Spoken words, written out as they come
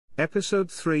Episode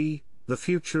 3, The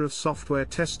Future of Software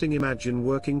Testing. Imagine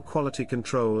working quality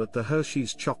control at the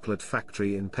Hershey's chocolate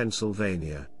factory in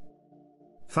Pennsylvania.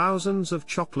 Thousands of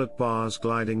chocolate bars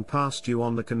gliding past you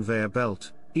on the conveyor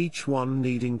belt, each one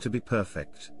needing to be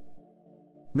perfect.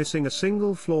 Missing a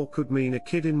single flaw could mean a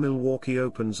kid in Milwaukee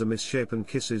opens a misshapen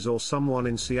Kisses or someone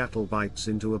in Seattle bites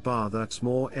into a bar that's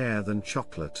more air than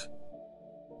chocolate.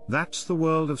 That's the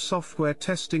world of software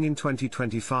testing in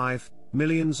 2025,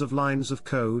 millions of lines of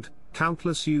code,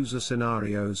 countless user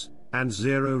scenarios, and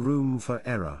zero room for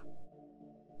error.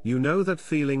 You know that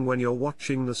feeling when you're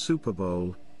watching the Super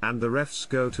Bowl, and the refs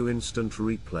go to instant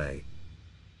replay.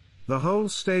 The whole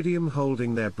stadium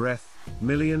holding their breath,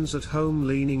 millions at home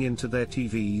leaning into their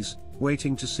TVs,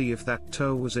 waiting to see if that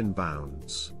toe was in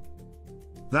bounds.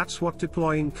 That's what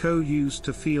deploying code used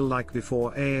to feel like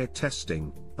before AI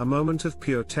testing, a moment of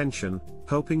pure tension,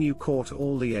 hoping you caught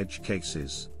all the edge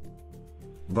cases.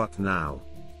 But now,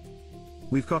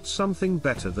 we've got something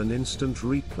better than instant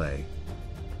replay.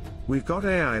 We've got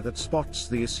AI that spots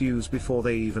the issues before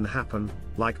they even happen,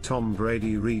 like Tom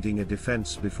Brady reading a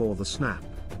defense before the snap.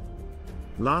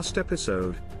 Last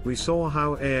episode, we saw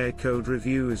how AI code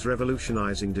review is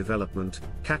revolutionizing development,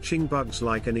 catching bugs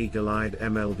like an eagle-eyed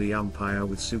MLB umpire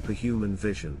with superhuman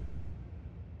vision.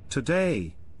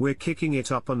 Today, we're kicking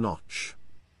it up a notch.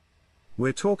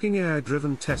 We're talking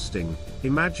AI-driven testing.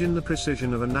 Imagine the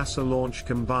precision of a NASA launch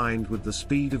combined with the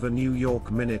speed of a New York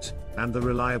minute, and the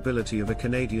reliability of a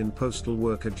Canadian postal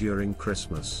worker during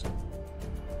Christmas.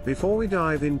 Before we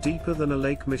dive in deeper than a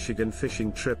Lake Michigan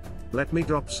fishing trip, let me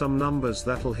drop some numbers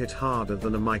that'll hit harder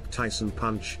than a Mike Tyson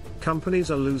punch.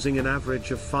 Companies are losing an average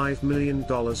of $5 million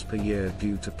per year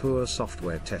due to poor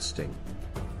software testing.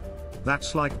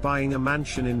 That's like buying a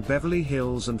mansion in Beverly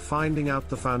Hills and finding out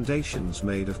the foundation's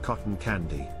made of cotton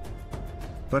candy.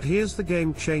 But here's the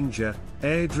game changer: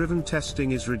 AI-driven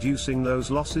testing is reducing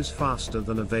those losses faster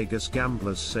than a Vegas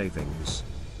gambler's savings.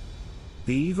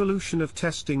 The evolution of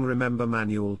testing. Remember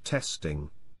manual testing?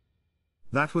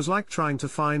 That was like trying to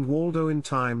find Waldo in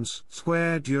Times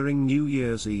Square during New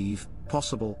Year's Eve,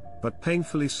 possible, but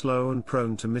painfully slow and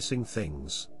prone to missing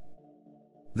things.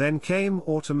 Then came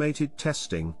automated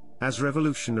testing, as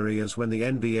revolutionary as when the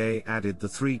NBA added the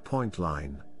three-point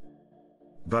line.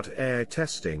 But AI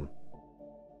testing?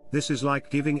 This is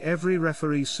like giving every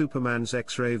referee Superman's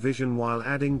X-ray vision while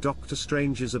adding Doctor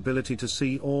Strange's ability to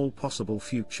see all possible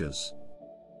futures.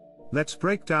 Let's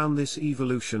break down this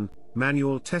evolution.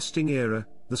 Manual testing era,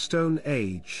 the Stone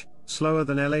Age, slower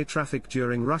than LA traffic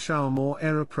during rush hour, more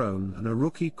error-prone, and a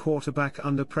rookie quarterback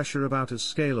under pressure. About as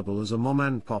scalable as a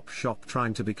mom-and-pop shop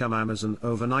trying to become Amazon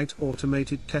overnight.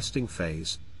 Automated testing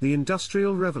phase, the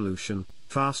Industrial Revolution,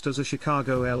 fast as a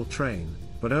Chicago L train,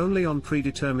 but only on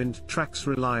predetermined tracks.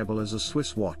 Reliable as a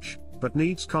Swiss watch, but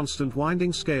needs constant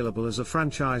winding. Scalable as a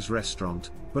franchise restaurant,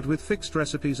 but with fixed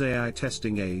recipes. AI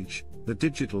testing age, the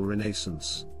digital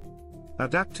renaissance.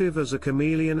 Adaptive as a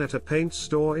chameleon at a paint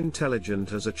store,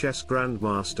 intelligent as a chess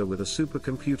grandmaster with a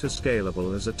supercomputer.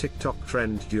 Scalable as a TikTok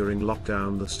trend during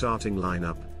lockdown. The starting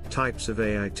lineup, types of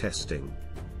AI testing.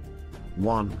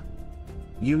 1.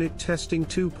 Unit testing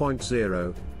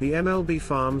 2.0, the MLB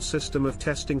farm system of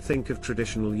testing. Think of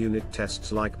traditional unit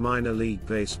tests like minor league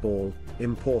baseball,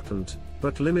 important,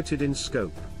 but limited in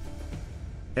scope.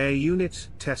 A unit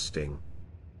testing.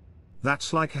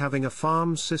 That's like having a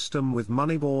farm system with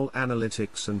Moneyball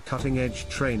analytics and cutting-edge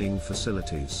training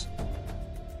facilities.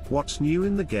 What's new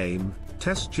in the game?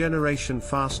 Test generation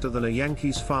faster than a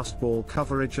Yankees fastball,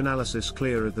 coverage analysis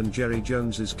clearer than Jerry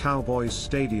Jones's Cowboys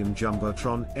Stadium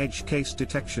jumbotron, edge case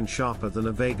detection sharper than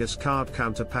a Vegas card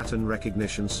counter, pattern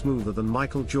recognition smoother than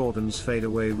Michael Jordan's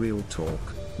fadeaway. Real talk.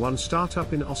 One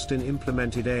startup in Austin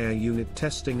implemented AI unit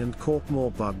testing and caught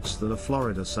more bugs than a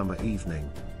Florida summer evening.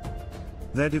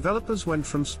 Their developers went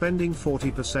from spending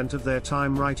 40% of their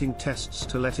time writing tests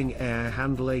to letting AI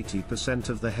handle 80%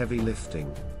 of the heavy lifting.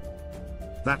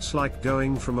 That's like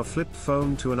going from a flip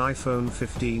phone to an iPhone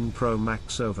 15 Pro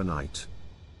Max overnight.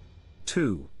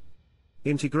 2.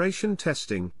 Integration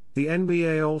testing, the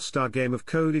NBA All-Star game of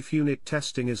code. If unit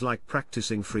testing is like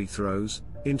practicing free throws,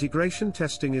 integration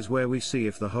testing is where we see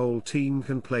if the whole team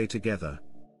can play together.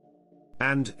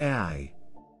 And AI.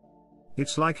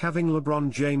 It's like having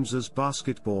LeBron James's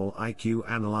basketball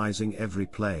IQ analyzing every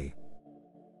play.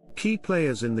 Key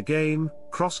players in the game,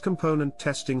 cross-component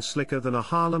testing slicker than a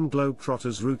Harlem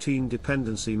Globetrotters routine,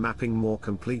 dependency mapping more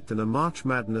complete than a March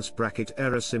Madness bracket,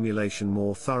 error simulation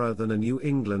more thorough than a New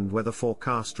England weather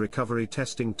forecast, recovery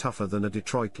testing tougher than a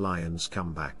Detroit Lions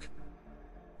comeback.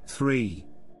 3.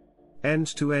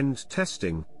 End-to-end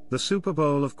testing, the Super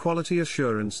Bowl of quality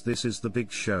assurance. This is the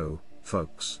big show,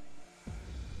 folks.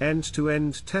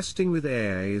 End-to-end testing with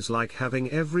AI is like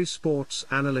having every sports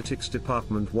analytics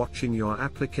department watching your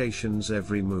application's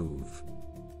every move.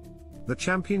 The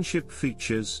championship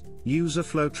features user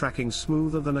flow tracking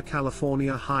smoother than a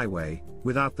California highway,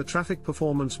 without the traffic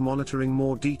performance monitoring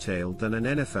more detailed than an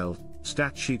NFL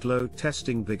stat sheet, load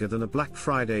testing bigger than a Black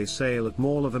Friday sale at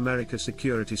Mall of America,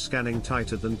 security scanning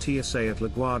tighter than TSA at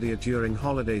LaGuardia during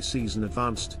holiday season,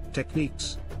 advanced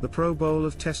techniques, the Pro Bowl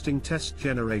of testing, test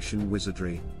generation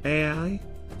wizardry, AI,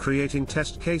 creating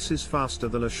test cases faster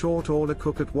than a short order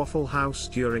cook at Waffle House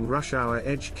during rush hour,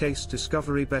 edge case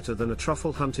discovery better than a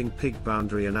truffle hunting pig,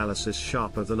 boundary analysis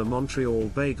sharper than a Montreal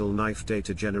bagel knife,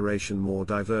 data generation more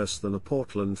diverse than a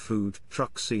Portland food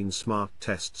truck scene, smart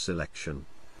test selection,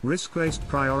 risk-based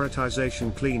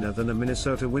prioritization cleaner than a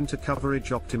Minnesota winter, coverage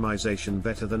optimization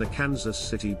better than a Kansas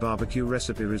City barbecue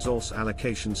recipe, resource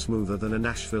allocation smoother than a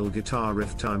Nashville guitar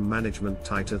riff, time management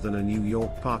tighter than a New York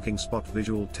parking spot,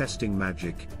 visual testing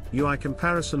magic, UI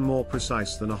comparison more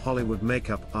precise than a Hollywood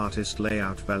makeup artist,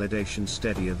 layout validation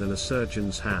steadier than a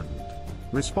surgeon's hand,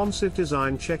 responsive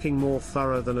design checking more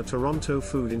thorough than a Toronto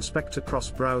food inspector,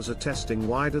 cross-browser testing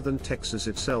wider than Texas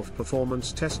itself,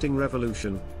 performance testing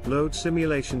revolution, load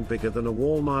simulation bigger than a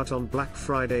Walmart on Black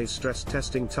Friday, stress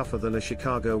testing tougher than a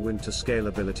Chicago winter,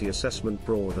 scalability assessment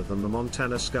broader than the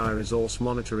Montana sky, resource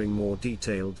monitoring more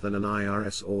detailed than an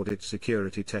IRS audit,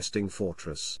 security testing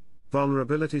fortress,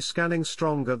 vulnerability scanning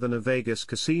stronger than a Vegas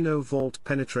casino vault,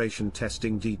 penetration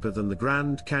testing deeper than the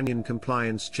Grand Canyon,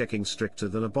 compliance checking stricter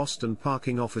than a Boston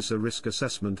parking officer, risk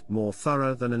assessment more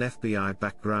thorough than an FBI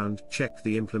background check,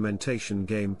 the implementation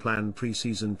game plan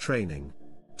preseason training,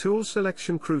 tool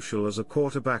selection crucial as a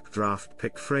quarterback draft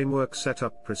pick, framework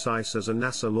setup precise as a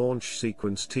NASA launch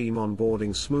sequence, team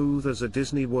onboarding smooth as a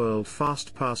Disney World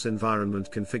fast pass,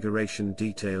 environment configuration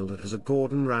detailed as a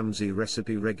Gordon Ramsay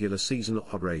recipe, regular season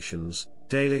operations,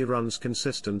 daily runs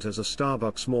consistent as a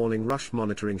Starbucks morning rush,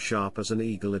 monitoring sharp as an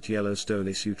eagle at Yellowstone,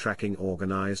 issue tracking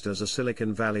organized as a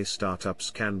Silicon Valley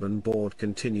startup's Kanban board,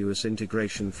 continuous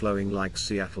integration flowing like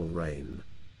Seattle rain.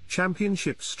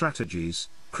 Championship strategies,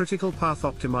 critical path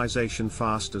optimization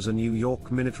fast as a New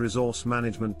York minute, resource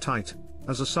management tight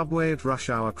as a Subway at rush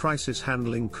hour, crisis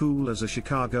handling cool as a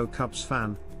Chicago Cubs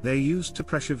fan, they're used to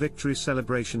pressure victory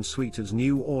celebration sweet as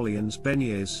New Orleans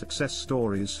beignets, success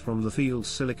stories from the field,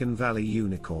 Silicon Valley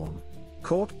unicorn,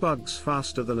 caught bugs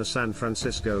faster than a San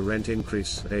Francisco rent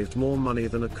increase, saved more money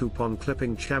than a coupon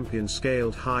clipping champion,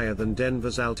 scaled higher than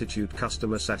Denver's altitude,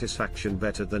 customer satisfaction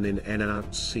better than in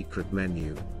In-N-Out's secret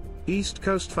menu, East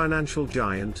Coast financial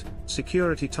giant,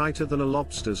 security tighter than a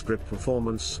lobster's grip,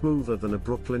 performance smoother than a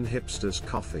Brooklyn hipster's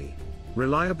coffee,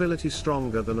 reliability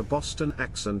stronger than a Boston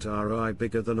accent, ROI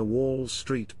bigger than a Wall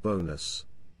Street bonus,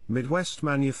 Midwest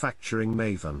manufacturing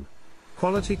maven,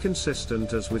 quality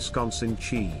consistent as Wisconsin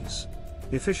cheese,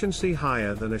 efficiency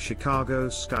higher than a Chicago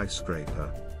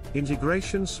skyscraper,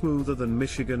 integration smoother than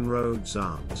Michigan roads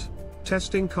aren't,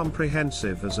 testing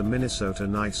comprehensive as a Minnesota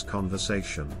nice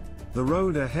conversation. The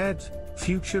road ahead,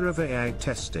 future of AI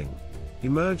testing,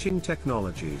 emerging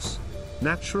technologies,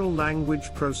 natural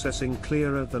language processing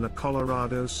clearer than a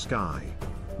Colorado sky,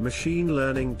 machine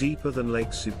learning deeper than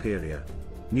Lake Superior,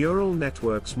 neural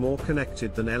networks more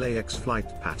connected than LAX flight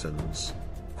patterns,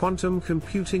 quantum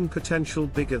computing potential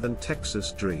bigger than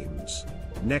Texas dreams,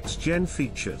 next-gen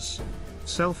features,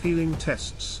 self-healing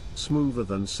tests smoother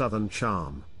than Southern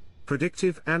charm,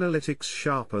 predictive analytics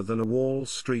sharper than a Wall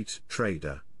Street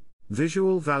trader,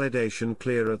 visual validation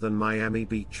clearer than Miami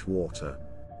Beach water,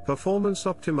 performance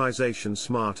optimization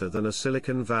smarter than a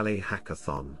Silicon Valley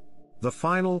hackathon. The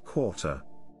final quarter.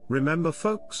 Remember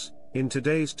folks, in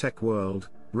today's tech world,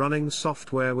 running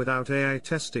software without AI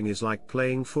testing is like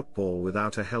playing football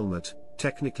without a helmet,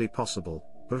 technically possible,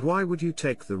 but why would you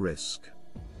take the risk?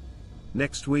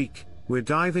 Next week, we're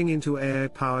diving into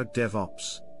AI-powered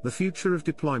DevOps, the future of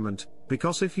deployment,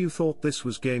 because if you thought this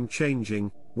was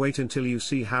game-changing, wait until you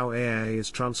see how AI is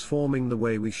transforming the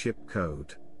way we ship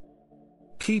code.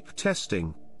 Keep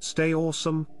testing, stay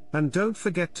awesome, and don't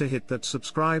forget to hit that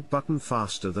subscribe button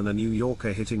faster than a New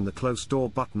Yorker hitting the close door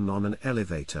button on an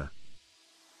elevator.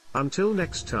 Until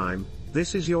next time,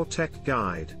 this is your tech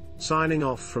guide, signing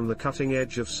off from the cutting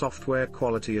edge of software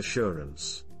quality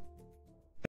assurance.